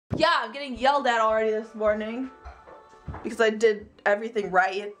Yeah, I'm getting yelled at already this morning because I did everything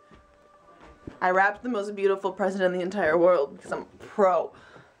right. I wrapped the most beautiful present in the entire world because I'm a pro.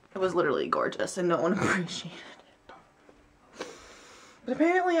 It was literally gorgeous and no one appreciated it. But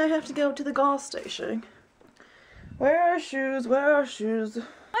apparently I have to go to the gas station. Where are shoes? Where are shoes?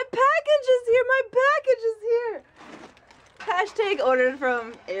 My package is here! My package is here! Hashtag ordered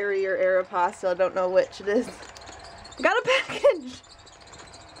from Aerie or Aeropostale. I don't know which it is. I got a package!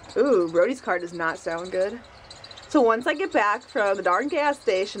 Ooh, Brody's car does not sound good. So once I get back from the darn gas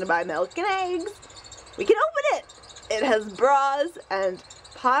station to buy milk and eggs, we can open it! It has bras and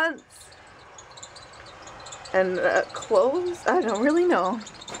pants and clothes. I don't really know.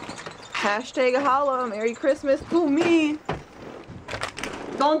 Hashtag holla, Merry Christmas to me.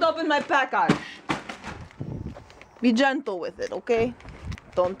 Don't open my package. Be gentle with it, okay?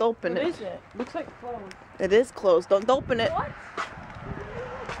 Don't open it. What is it? Looks like clothes. It is closed. Don't open it. What?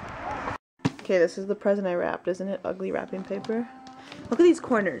 Okay, this is the present I wrapped, isn't it? Ugly wrapping paper. Look at these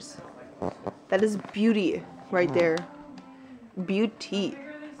corners. That is beauty right there. Beauty.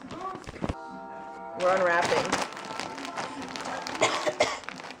 We're unwrapping.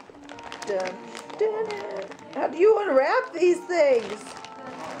 Dun, dun, dun. How do you unwrap these things?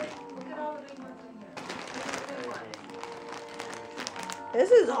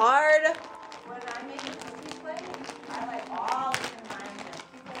 This is hard. When I make a cookie plate, I like all the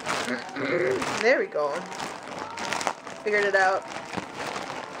ingredients. There we go. Figured it out.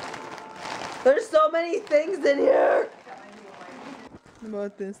 There's so many things in here.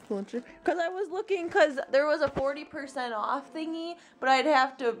 About this launcher. Because I was looking, because there was a 40% off thingy, but I'd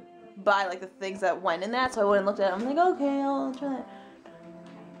have to buy like the things that went in that, so I wouldn't look at it. I'm like, okay, I'll try it.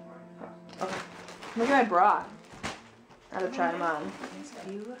 Okay. Look at my bra. I had to try them on. It's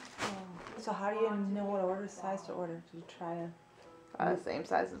beautiful. So how do you know what order size to order? Did you try a Same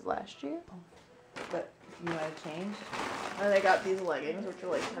size as last year. but you want to change? And I got these leggings, which are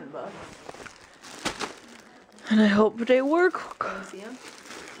like $10. And I hope they work. Can you see them?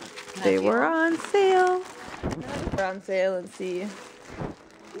 They were on sale. They're on sale and see.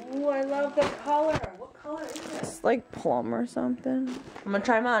 Ooh, I love the color. What color is it? It's like plum or something. I'm gonna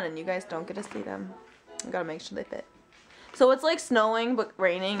try them on and you guys don't get to see them. I gotta make sure they fit. So it's like snowing but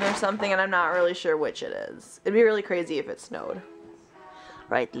raining or something and I'm not really sure which it is. It'd be really crazy if it snowed.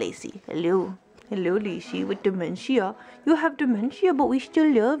 Right, Lacey? Hello. Hello, Lacey with dementia. You have dementia but we still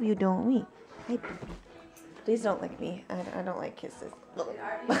love you, don't we? Hi, baby. Please don't lick me. I don't like kisses.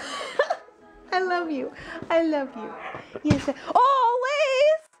 I love you. I love you. Yes. Oh,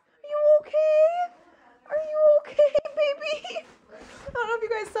 Lace! Are you okay? Are you okay, baby? I don't know if you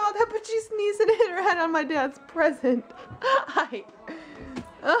guys saw that, but she sneezed and hit her head on my dad's present. Hi.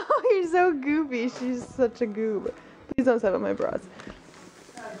 Oh, you're so goofy. She's such a goob. Please don't step on my bras.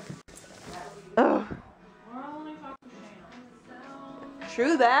 Oh.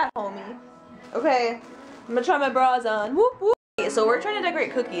 True that, homie. Okay. I'm gonna try my bras on. Whoop whoop. Okay, so we're trying to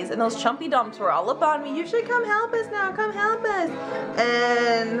decorate cookies, and those chumpy dumps were all up on me. You should come help us now. Come help us.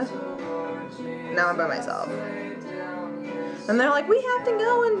 And now I'm by myself. And they're like, we have to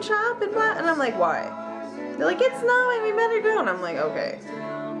go and shop and blah. And I'm like, why? They're like, it's snowing. We better go. And I'm like, okay.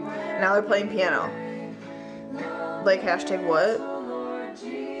 Now they're playing piano. Like hashtag what?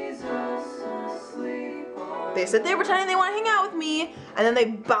 They said they were pretending they want to hang out with me, and then they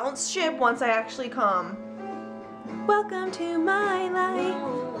bounce ship once I actually come. Welcome to my life.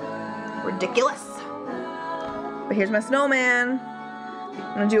 Ridiculous. But here's my snowman.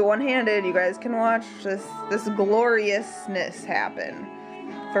 I'm gonna do it one-handed. You guys can watch this gloriousness happen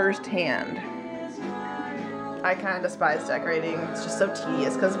firsthand. I kind of despise decorating. It's just so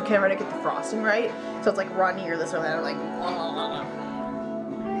tedious because I can't really get the frosting right. So it's like run here, this or that. I'm like, blah, blah, blah.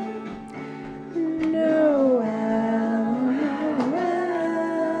 No.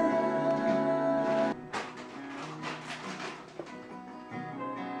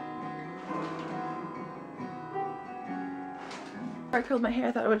 I curled my hair.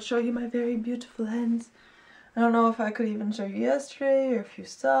 I thought I would show you my very beautiful ends. I don't know if I could even show you yesterday or if you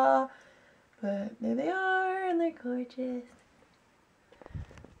saw, but there they are and they're gorgeous.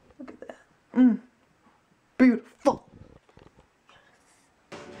 Look at that. Beautiful.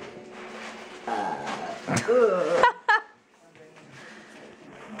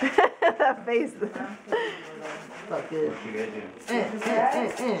 That face. Fuck good. I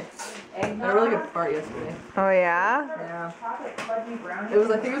had a really good fart yesterday. Oh yeah? Yeah. It was,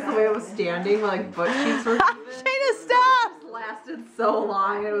 I think it was the way I was standing, my like butt cheeks were Shayna, stop! It lasted so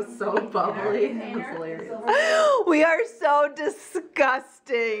long, it was so bubbly. It was hilarious. We are so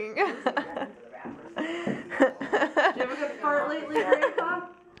disgusting. Did you have a good fart lately, Grandpa?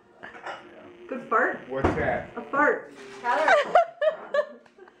 Good fart? What's that? A fart. Heather,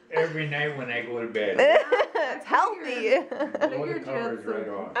 Every night when I go to bed. It's healthy. Blow the covers right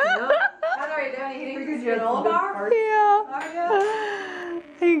off. Heather, are you doing anything to granola bar? Yeah. Oh, yeah.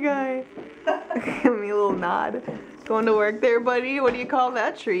 Hey guy. Give me a little nod. Going to work there, buddy? What do you call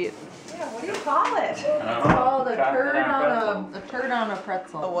that treat? Yeah, what do you call it? It's called a turd on a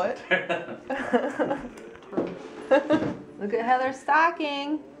pretzel. A what? Look at Heather's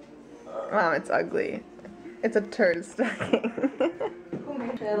stocking. Mom, it's ugly. It's a turd stocking.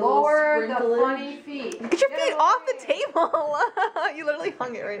 Lower the funny feet. Get your feet off the table. You literally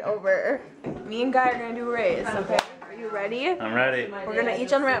hung it right over. Me and Guy are gonna do a race, okay? Are you ready? I'm ready. We're gonna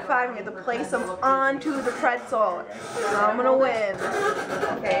each unwrap 5 and we have to place them onto the pretzel. I'm gonna win.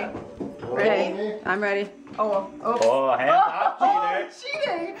 Okay? Ready? I'm ready. Oh, Oh, hands off, oh, cheater.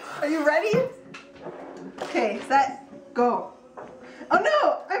 cheating! Are you ready? Okay, set, go. Oh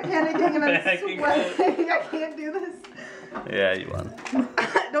no! I'm panicking and I'm sweating. I can't do this. Yeah, you won.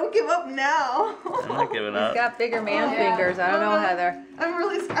 Don't give up now. I'm not giving He's up. got bigger man fingers. I don't know, Heather.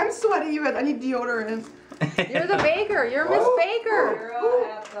 I'm sweating you guys. I need deodorant. You're the baker. You're Miss Baker.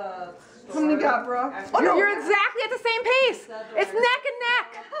 How many got, bro? Oh no! You're exactly at the same pace. It's neck and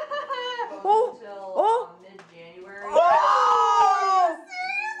neck. Oh, oh, Mid-January. Oh!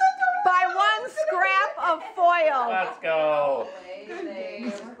 by one scrap of foil. Let's go.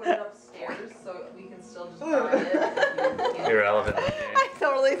 They put it upstairs so we can still just buy it. Irrelevant. I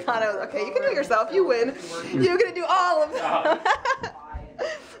totally thought I was okay. You can do it yourself. You win. You're gonna do all of them.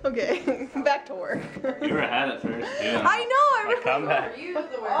 Okay, back to work. You were at it first, too. I know. I Come back.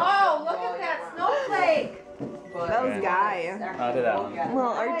 Oh, look at that snowflake. That was Guy. I'll do that one. A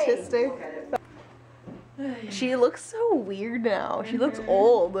little artistic. She looks so weird now. She looks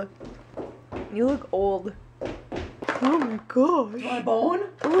old. You look old. Oh my gosh. My bone.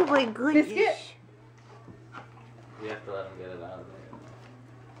 Oh my goodness. Biscuit. You have to let him get it out of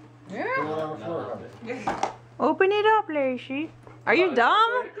there. Yeah. Open it up, Lacey. Are you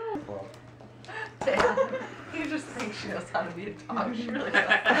dumb? You just think she knows how to be a dog. She really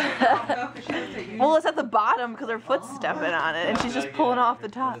does. Well, it's at the bottom because her foot's stepping on it and she's just pulling off the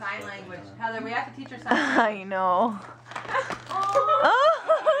top. Sign language. Heather, we have to teach her sign language. I know.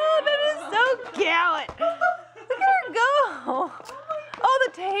 Oh, that is so cute. Look at her go. Oh,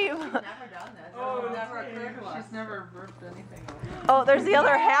 the tape. Never done this. Oh, never occurred to us. She's never ripped anything. Oh, there's the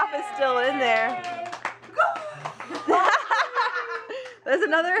other half is still in there. There's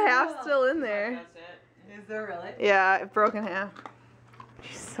another half still in there. Is there really? Yeah, it broke in half.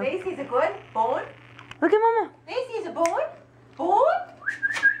 She's so... Macy's a good bone. Look at Mama. Macy's a bone. Bone.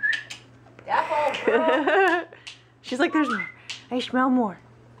 That bone, bro. She's like, there's more. I smell more.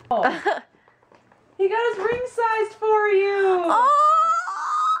 He got his ring sized for you.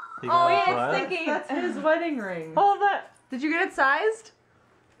 Oh, thinking it's his wedding ring. hold that. Did you get it sized?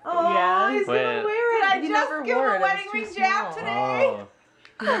 Oh, yeah. he's gonna wear it. I He just never give wore him a it. It wedding was ring too jab small. today. Oh.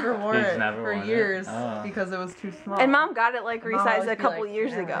 He never wore He's it never for worn it. years Oh. because it was too small. And Mom got it like Mom would resized be a couple like,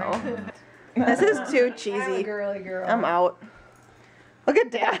 years yeah, ago. right. This is too I'm a cheesy. girly girl. I'm out. Look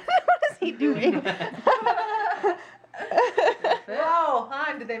at Dad. What is he doing? Oh,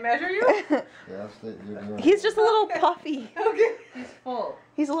 hon, did they measure you? Yes, you're doing. He's just a little puffy. Okay. He's full.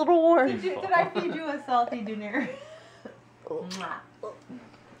 He's a little warm. Did I feed you a salty dinner? Look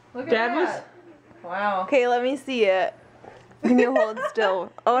at Dad was- that. Wow. Okay, let me see it. Can you hold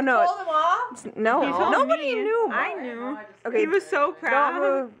still? Oh no. Told him off. No. He told Nobody me. knew. I knew. Okay. He was so proud. Don't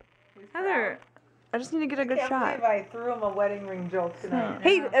move. Heather, I just need to get a good shot. I threw him a wedding ring joke tonight.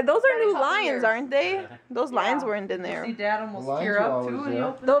 Hey, those are new couple lions, years. aren't they? Those lions weren't in See there. Dad almost The lines tear were up always too when he there.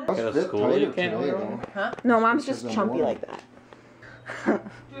 opened They'll- it. At a Bit school, tighter you can't today, wear though. No, Mom's Because just I'm chumpy warm. like that.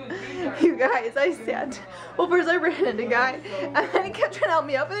 You guys, I sat. Well, first I ran into a guy, and then he kept trying to help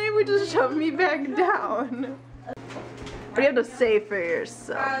me up, and then he would just shove me back down. What do you have to say for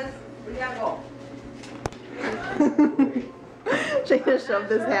yourself? Guys, we gotta go. Shayna shoved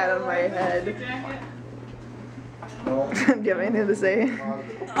this hat on my head. Do you have anything to say?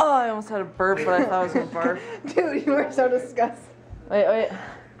 Oh, I almost had a burp, but I thought I was gonna barf. Dude, you were so disgusting. Wait. Am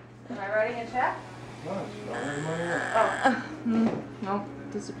I writing a check? Nope,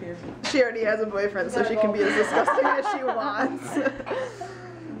 disappeared. She already has a boyfriend, so she can be as disgusting as she wants.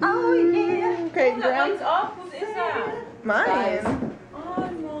 Oh yeah. Okay, Graham. Lights off. Whose is that? Mine. Oh,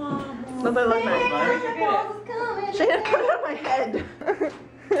 Mom. Don't they look nice? Shayna, put it on my head.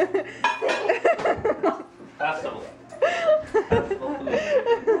 Festival.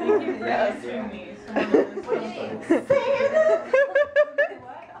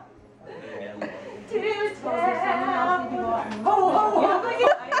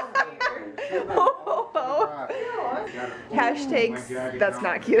 Hashtags. That's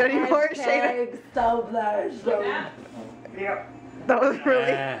not cute anymore. Shayna. That was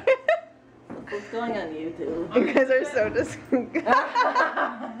really. What's going on YouTube? You guys are so disgusting.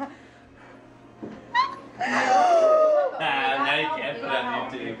 Now you can't put it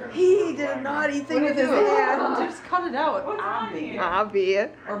on YouTube. He did a naughty thing with his hand. Just cut it out. Abby.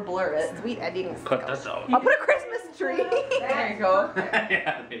 Or blur it. Sweet Eddie. Cut this out. I'll put a Christmas tree. There you go.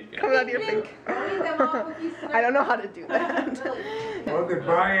 Yeah, there you go. Coming out of your pink. I don't know how to do that. Well,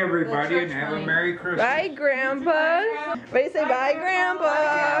 goodbye, everybody, and have a Merry Christmas. Bye, Grandpa. Ready to say bye, Grandpa?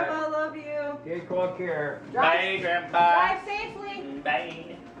 I love you. Take good care. Bye, Grandpa. Drive safely.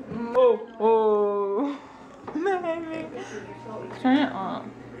 Bye. Oh. Turn it off.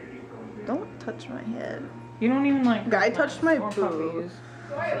 Don't touch my head. You don't even like. Guy touched my or boobs. puppies.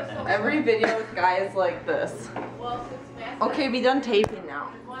 Every video with Guy is like this. Okay, be done taping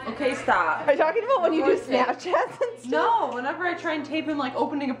now. Okay, stop. Are you talking about when you do Snapchats and stuff? No, whenever I try and tape him like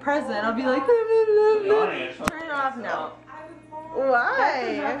opening a present, I'll be like, turn it off now. Why?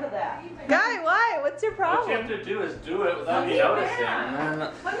 Enough of that. Guy, why? What's your What you problem? have to do is do it without me noticing. And then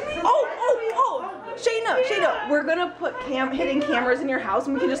Oh! Shayna, we're gonna put hidden cameras in your house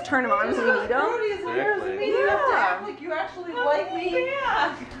and we can just turn them on so we need them. Exactly. You have to act like you actually like me.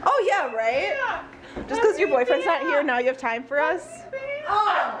 Oh yeah, right? Just because your boyfriend's not here, now you have time for us?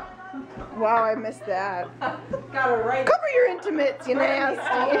 Oh, Wow, I missed that. got it right. Cover your intimates, you nasty.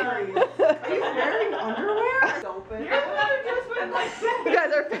 Are you wearing underwear? It's open. You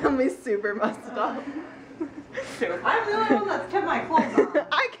guys, our family's super messed up. I'm the only one that's kept my clothes on.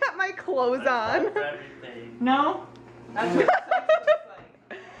 I kept my clothes on. everything. No? That's what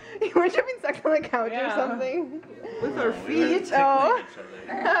You were having sex on the couch or Yeah. something? with our We were feet. tickling Oh. each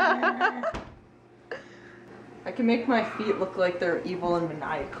other. I can make my feet look like they're evil and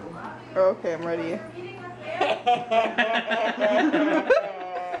maniacal. Okay, I'm ready.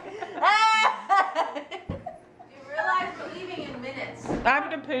 You realize we're leaving in minutes. I have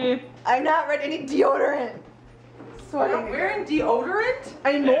to pee. I'm not ready. I need deodorant. You're Sweating. wearing deodorant?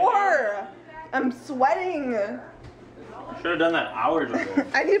 I need more. I'm sweating. Should have done that hours ago.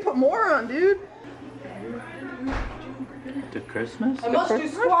 I need to put more on, dude. To Christmas? I must do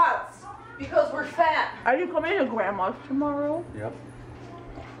squats because we're fat. Are you coming to grandma's tomorrow? Yep.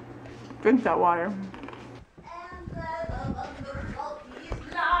 Drink that water.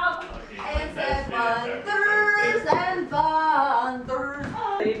 And said wonders and wonders.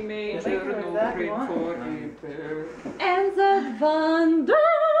 They made little green for and the wonders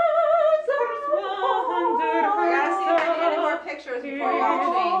of wonders. I gotta see if I need any more pictures before y'all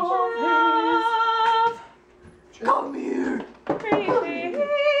change. Come here.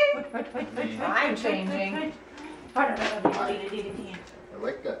 I'm changing. I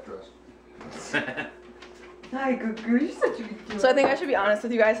like that dress. Hi, Gugu, you're such a good So I think I should be honest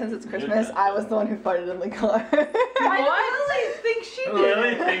with you guys since it's Christmas. I was the one who farted in the car. I really think she did.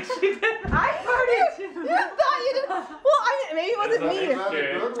 Really think she did? I farted too. You thought you did. Well, I mean, maybe it wasn't me. That's a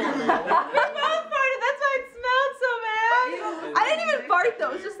good one, man. We both farted. That's why it smelled so bad. I didn't even fart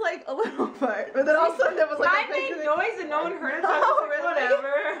though. It was just like a little fart. But then all of a sudden there was like I a big made thing. noise and no one heard it, so I Oh, was like,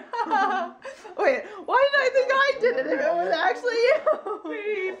 whatever. Wait, why did I think I did it if it was actually you?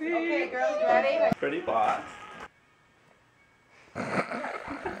 Okay, girls, you ready? Pretty boss.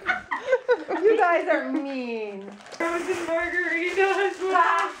 You guys are mean. Frozen margaritas.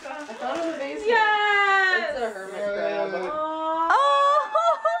 I thought it was amazing. Yes! It's a hermit crab.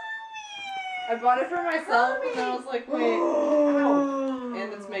 Oh! I bought it for myself and then I was like, wait. Ow.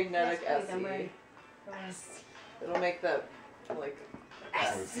 And it's magnetic SE. It'll make that, like,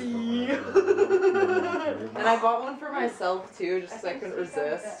 SE. And I bought one for myself too, just because I couldn't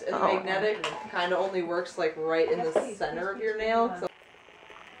resist. And the magnetic kind of only works like right in the center of your nail. So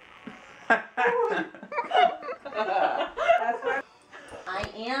I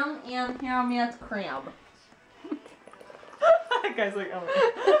am in hermit crab. That guy's like, oh.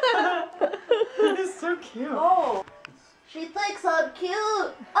 That is so cute. Oh. She thinks I'm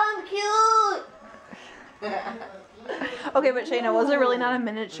cute. I'm cute. Okay, but Shayna, was it really not a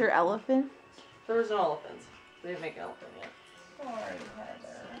miniature elephant? There was no elephants. They didn't make an elephant yet.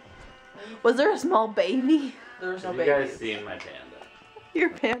 Was there a small baby? There was no Have you guys babies. seen my panda? Your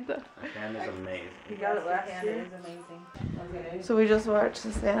panda. My panda's amazing. You got it last year? amazing. So we just watched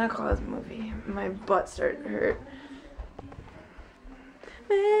the Santa Claus movie. My butt started to hurt.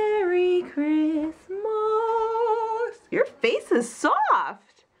 Merry Christmas. Your face is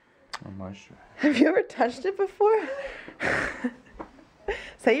soft. I'm not sure. Have you ever touched it before?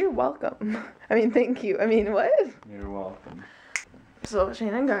 Say you're welcome. I mean, thank you. I mean, what? You're welcome. So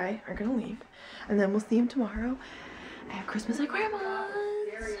Shane and Guy are gonna leave, and then we'll see him tomorrow. I have Christmas at Grandma's.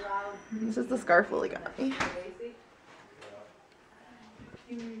 This is the scarf Lily got me.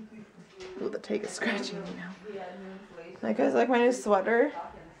 Ooh, the tape is scratching me now. Like, guys, like my new sweater.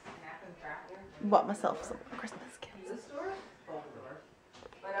 Bought myself some Christmas gifts.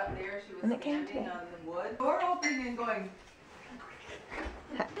 And it came today. Door opening and going.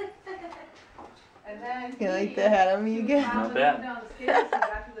 And then You like the hat on me again? Not bad.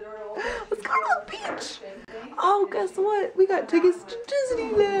 Let's go to the beach. Oh, guess what? We got tickets to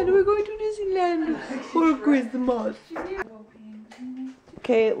Disneyland. We're going to Disneyland for Christmas.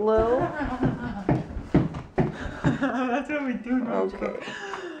 Okay, Lil. That's what we do. Okay.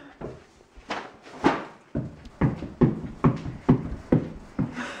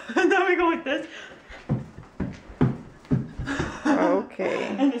 And then we go like this.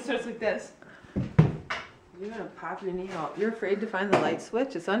 Okay. And it starts like this. You're gonna pop your knee out. You're afraid to find the light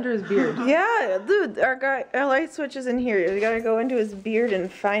switch? It's under his beard. Yeah, dude, our light switch is in here. You gotta go into his beard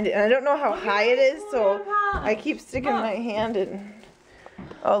and find it. And I don't know how high it is, so I keep sticking my hand in.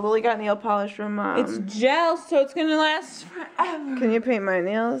 Oh, Lily got nail polish from Mom. It's gel, so it's gonna last forever. Can you paint my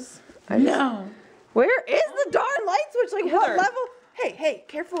nails? No. Where is the darn light switch? Like, what Where? level? Hey,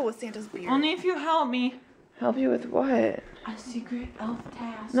 careful with Santa's beard. Only if you help me. Help you with what? A secret elf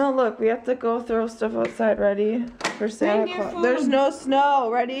task. No, look, we have to go throw stuff outside. Ready? For Santa Bring your Claus. food. There's no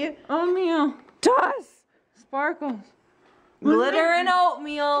snow. Ready? Oatmeal. Dust! Sparkles. Glitter and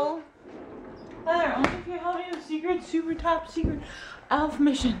oatmeal. Heather, only if you help me with secret, super top secret elf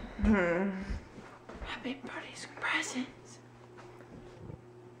mission. Happy birthday presents.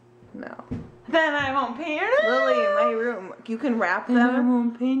 No. Then I won't paint it. Lily, in my room. You can wrap Then I them.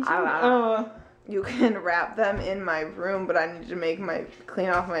 won't paint it. You can wrap them in my room, but I need to clean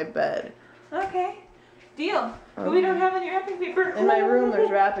off my bed. Okay. Deal. But we don't have any wrapping paper. In my room, there's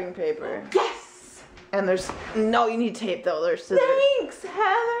wrapping paper. Yes. And no, you need tape though. There's scissors. Thanks,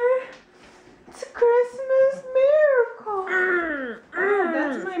 Heather. It's a Christmas miracle. Oh,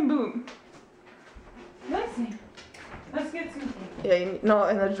 that's my boot. Let's see. Let's get some tape. Yeah, no,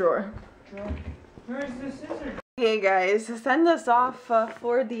 in the drawer. Where's the scissors? Okay, guys, to send us off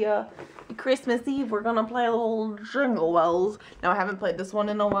for the Christmas Eve, we're gonna play a little Jingle Bells. Now, I haven't played this one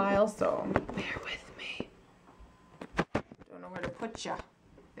in a while, so bear with me. Don't know where to put ya.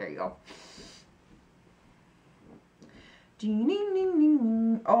 There you go. Ding, ding, ding,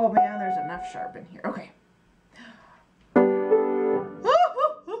 ding. Oh man, there's enough sharp in here. Okay.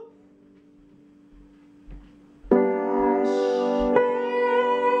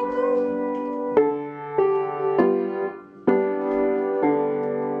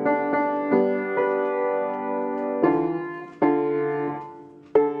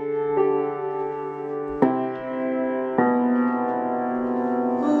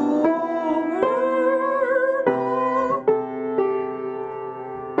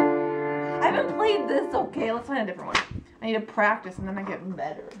 Okay, let's find a different one. I need to practice and then I get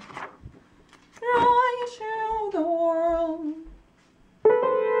better. I show the world.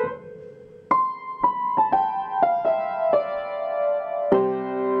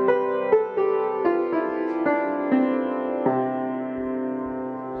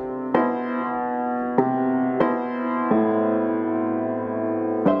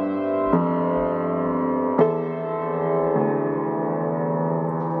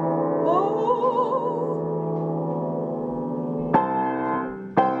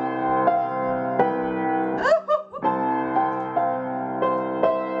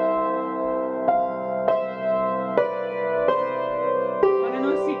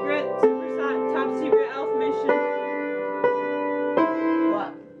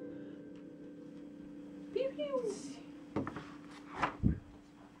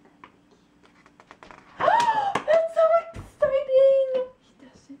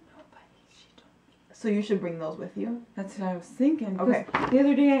 So you should bring those with you? That's what I was thinking. Okay. The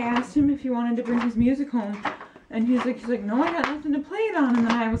other day I asked him if he wanted to bring his music home, and he's like, no, I got nothing to play it on. And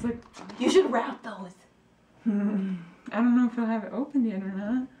then I was like, you should wrap those. I don't know if he'll have it opened yet or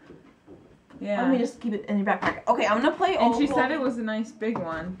not. Yeah. Let me just keep it in your backpack. Okay, I'm gonna play. And she said it was a nice big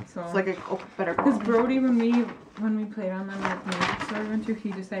one, so. It's like a better. Because Brody, when we played on the music store went to,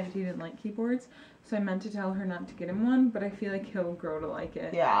 he decided he didn't like keyboards. So I meant to tell her not to get him one, but I feel like he'll grow to like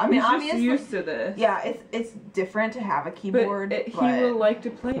it. Yeah, I mean, he's obviously just used to this. Yeah, it's different to have a keyboard, but he will like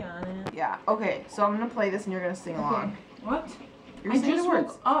to play on it. Yeah. Okay, so I'm gonna play this and you're gonna sing along. What? You're I saying just the words.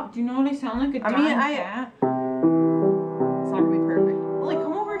 woke up. Do you know what I sound like? Cat? It's not gonna be perfect. Lily,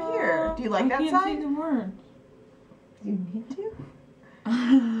 come over here. Do you like that I side? can't see the word. You need to.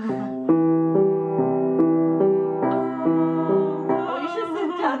 Oh, you should sit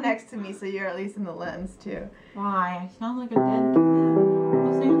down down next to me so you're at least in the lens too. Why? I sound like a dead kid.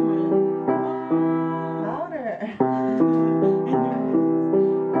 I'll sing in Louder.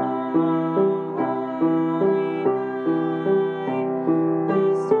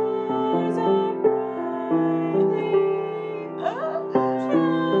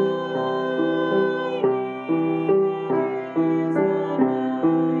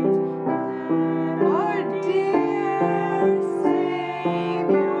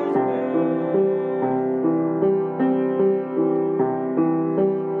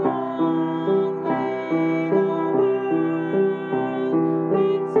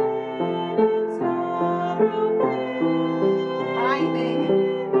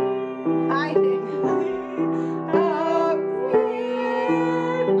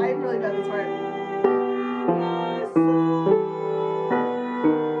 I'm really bad at this part.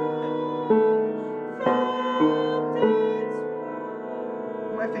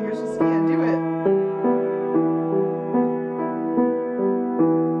 My fingers just can't do it.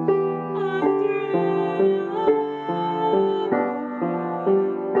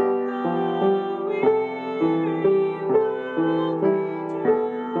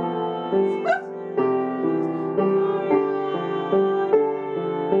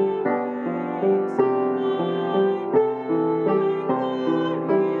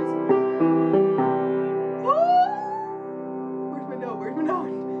 Where's my note?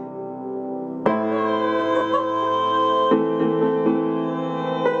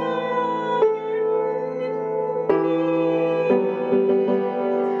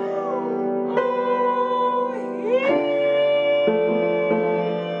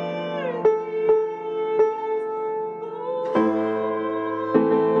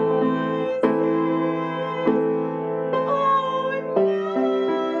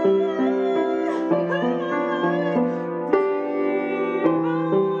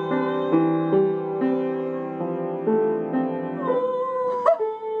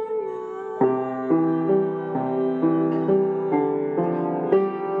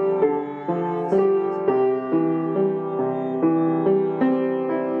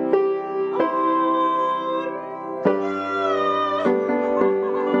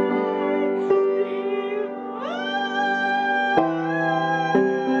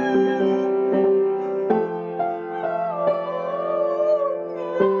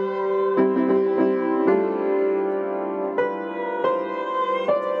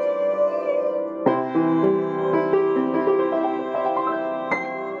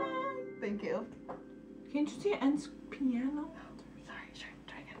 Thank you. Can't you see N's piano? Sorry,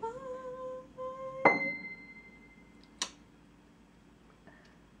 try again.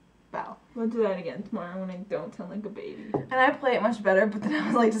 Wow. We'll do that again tomorrow when I don't sound like a baby. And I play it much better, but then I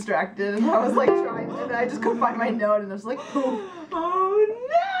was like distracted and I was like trying to, and I just couldn't find my note and I was like, oh no!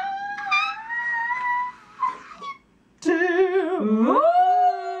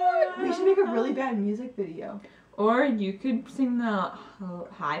 We should make a really bad music video. Or you could sing the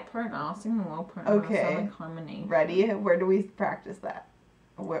high part and I'll sing the low part. And Okay. I'll sound like harmony. Ready? Where do we practice that?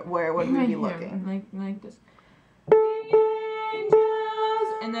 Where would we Right be here, looking? like this. Angels,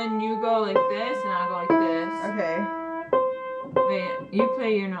 and then you go like this, and I'll go like this. Okay. Wait, you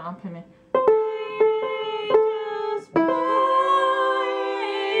play your note, I'll play my.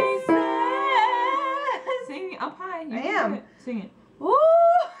 Sing up high. You I can am. do it. Sing it. Woo!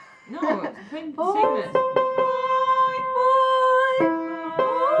 No, sing this.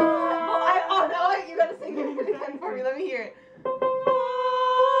 Oh, no, you gotta sing it again for me. Let me hear it.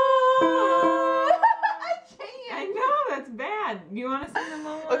 I know, that's bad. You want to sing the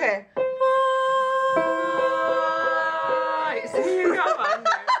low one? Okay. So you go under.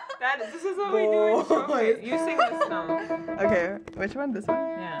 This is what we do in showcase. You sing this song. Okay, which one? This one?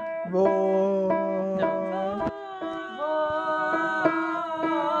 Yeah. Roll. No.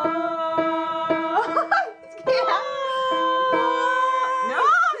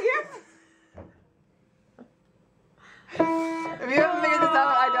 If you haven't figured this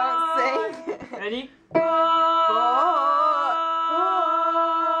out, I don't sing. Ready?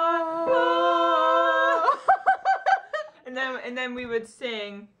 And then we would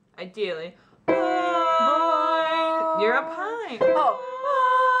sing, ideally. You're up high. Oh.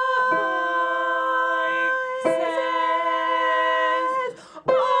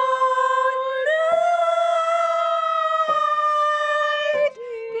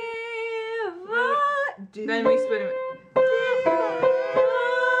 Then we split it.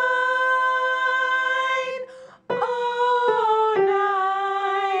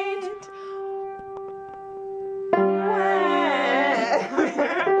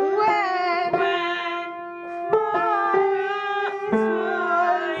 When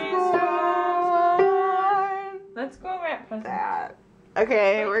that.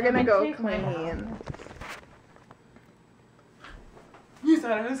 Okay, we're gonna go take my clean. You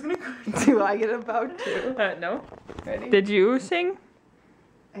thought I was gonna go. Do I get about to? No. Ready? Did you sing?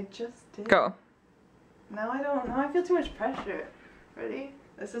 I just did. Go. Now I don't know. I feel too much pressure. Ready?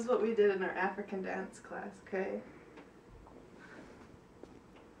 This is what we did in our African dance class, okay?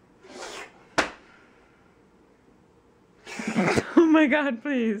 Oh my god,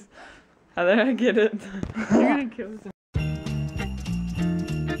 please. How did I get it? You're gonna kill us.